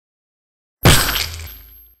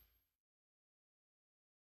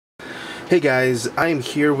Hey guys, I am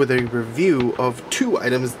here with a review of two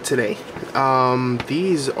items today.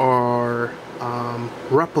 These are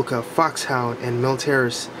replica Foxhound and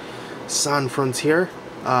Militaires Frontières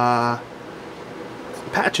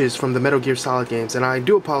patches from the Metal Gear Solid games, and I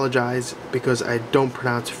do apologize because I don't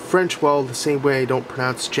pronounce French well the same way I don't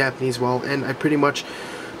pronounce Japanese well, and I pretty much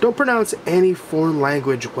don't pronounce any foreign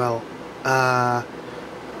language well.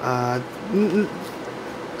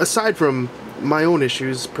 Aside from my own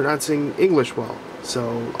issues pronouncing English well,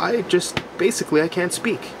 so I can't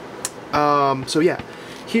speak. So yeah,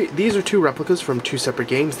 these are two replicas from two separate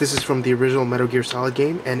games. This is from the original Metal Gear Solid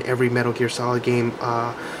game and every Metal Gear Solid game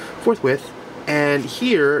forthwith. And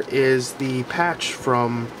here is the patch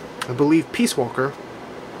from, I believe, Peace Walker,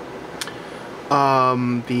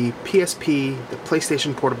 the PSP, the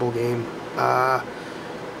PlayStation Portable game,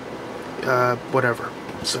 whatever.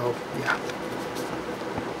 So yeah.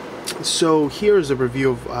 So here's a review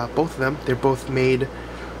of both of them. They're both made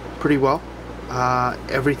pretty well.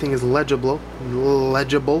 Everything is legible.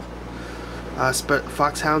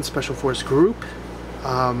 Foxhound Special Force Group.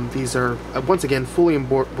 These are once again fully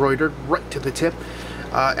embroidered right to the tip.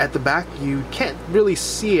 At the back, you can't really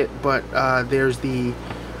see it, but there's the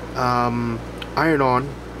iron-on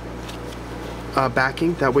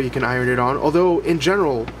backing. That way you can iron it on. Although in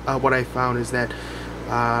general, what I found is that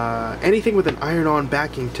anything with an iron-on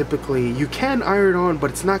backing, typically you can iron on, but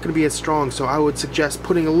it's not going to be as strong. So I would suggest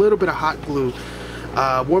putting a little bit of hot glue,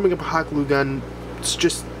 warming up a hot glue gun. It's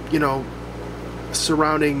just, you know,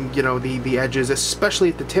 surrounding, you know, the edges, especially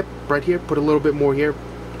at the tip right here. Put a little bit more here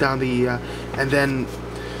down the and then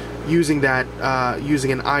using that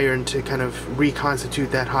using an iron to kind of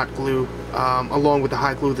reconstitute that hot glue, along with the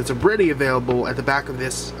hot glue that's already available at the back of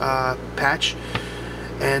this patch,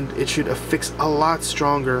 and it should affix a lot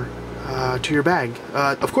stronger to your bag.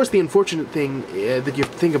 Of course, the unfortunate thing that you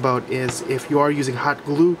have to think about is if you are using hot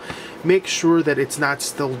glue, make sure that it's not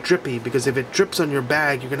still drippy, because if it drips on your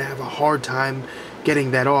bag, you're going to have a hard time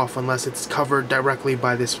getting that off unless it's covered directly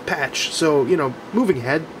by this patch. So, you know, moving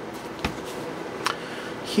ahead,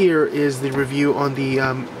 here is the review on the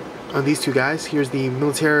on these two guys. Here's the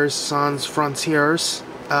Militaires Sans Frontières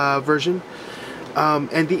version.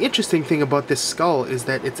 And the interesting thing about this skull is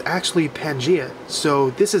that it's actually Pangea.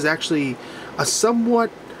 So this is actually a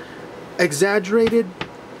somewhat exaggerated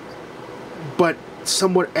but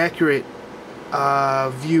somewhat accurate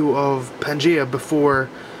view of Pangea before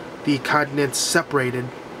the continents separated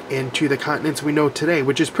into the continents we know today,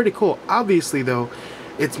 which is pretty cool. Obviously, though,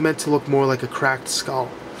 it's meant to look more like a cracked skull.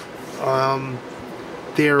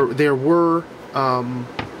 There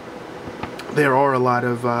are a lot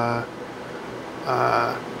of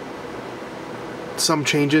some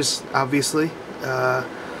changes, obviously,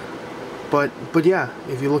 but yeah,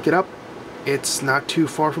 if you look it up, it's not too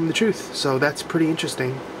far from the truth. So that's pretty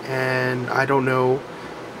interesting, and I don't know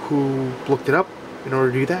who looked it up in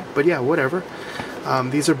order to do that, but yeah, whatever.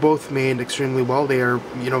 These are both made extremely well. They are,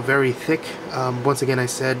 you know, very thick. Once again,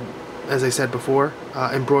 as I said before,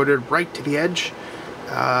 embroidered right to the edge,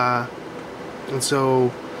 and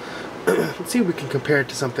so let's see if we can compare it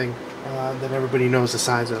to something that everybody knows the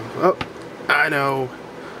size of. Oh, I know,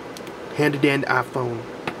 hand-to-hand iPhone.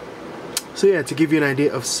 So yeah, to give you an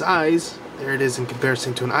idea of size, there it is in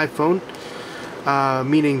comparison to an iPhone,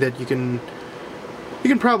 meaning that you can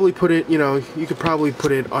probably put it, you know, you could probably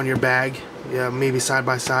put it on your bag, yeah, maybe side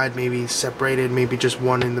by side, maybe separated, maybe just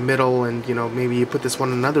one in the middle, and, you know, maybe you put this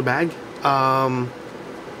one in another bag. But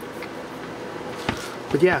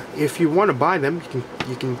yeah, if you want to buy them,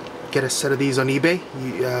 you can get a set of these on eBay,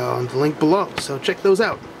 on the link below, so check those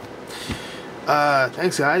out.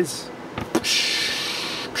 Thanks guys.